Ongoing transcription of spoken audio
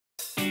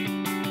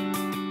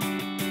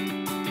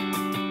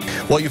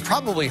Well, you've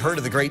probably heard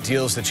of the great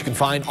deals that you can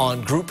find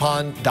on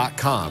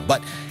Groupon.com,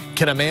 but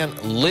can a man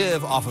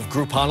live off of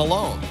Groupon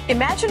alone?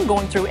 Imagine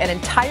going through an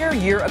entire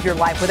year of your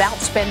life without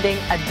spending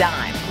a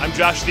dime. I'm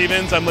Josh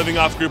Stevens. I'm living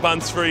off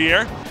Groupons for a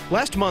year.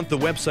 Last month, the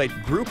website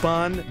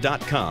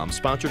Groupon.com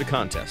sponsored a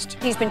contest.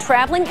 He's been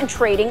traveling and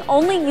trading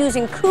only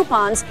using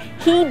coupons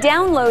he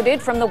downloaded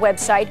from the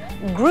website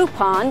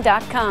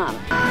Groupon.com.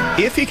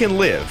 If he can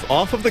live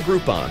off of the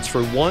Groupons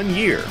for 1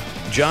 year,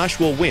 Josh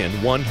will win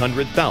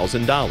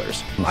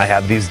 $100,000. I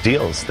have these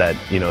deals that,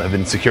 have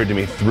been secured to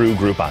me through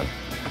Groupon.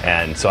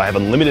 And so I have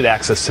unlimited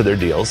access to their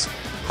deals,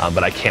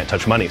 but I can't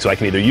touch money. So I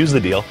can either use the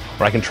deal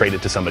or I can trade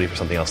it to somebody for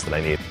something else that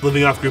I need.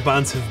 Living off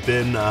Groupons have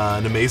been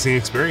an amazing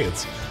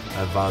experience.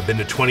 I've been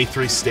to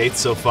 23 states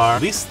so far,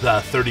 at least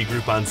 30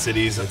 Groupon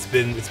cities. It's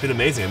been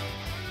amazing.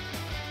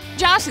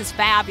 Josh is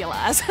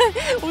fabulous.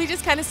 We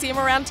just kind of see him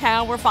around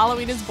town. We're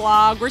following his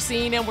blog. We're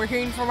seeing him. We're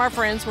hearing from our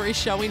friends where he's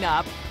showing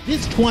up.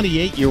 This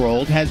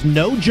 28-year-old has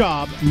no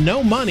job,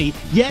 no money,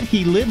 yet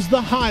he lives the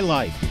high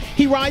life.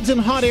 He rides in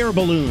hot air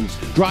balloons,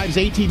 drives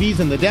ATVs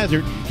in the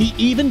desert. He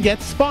even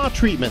gets spa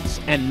treatments,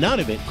 and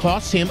none of it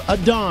costs him a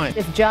dime.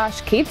 If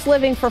Josh keeps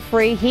living for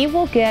free, he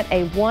will get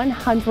a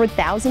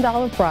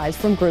 $100,000 prize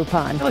from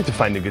Groupon. I like to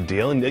find a good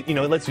deal, and it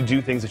lets you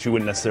do things that you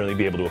wouldn't necessarily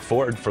be able to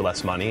afford for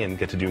less money and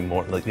get to do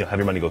more, have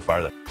your money go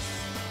farther.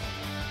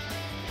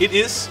 It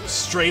is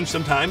strange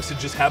sometimes to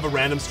just have a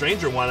random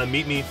stranger want to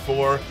meet me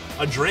for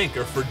a drink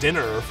or for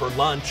dinner or for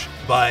lunch,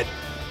 but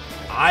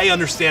I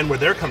understand where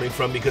they're coming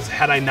from, because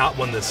had I not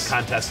won this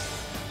contest,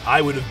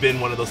 I would have been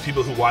one of those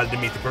people who wanted to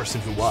meet the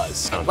person who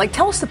was. Like,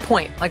 tell us the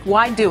point. Like,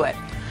 why do it?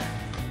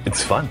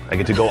 It's fun. I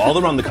get to go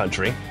all around the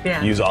country,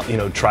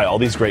 try all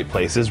these great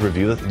places,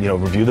 review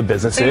the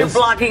businesses. So you're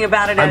blogging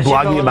about it as you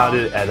go along? I'm blogging about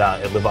it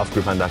at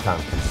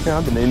liveoffgroupon.com.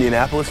 I've been to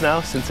Indianapolis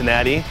now,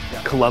 Cincinnati,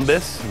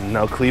 Columbus,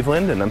 now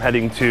Cleveland, and I'm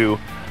heading to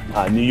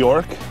New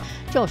York.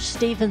 Josh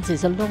Stevens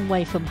is a long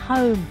way from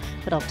home,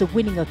 but after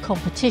winning a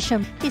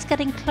competition, he's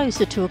getting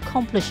closer to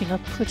accomplishing a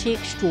pretty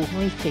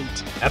extraordinary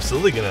feat.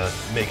 Absolutely going to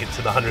make it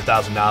to the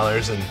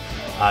 $100,000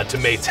 and to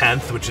May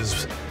 10th, which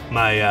is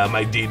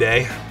my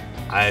D-Day.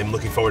 I'm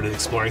looking forward to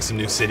exploring some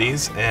new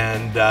cities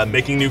and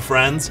making new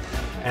friends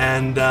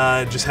and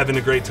just having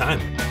a great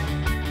time.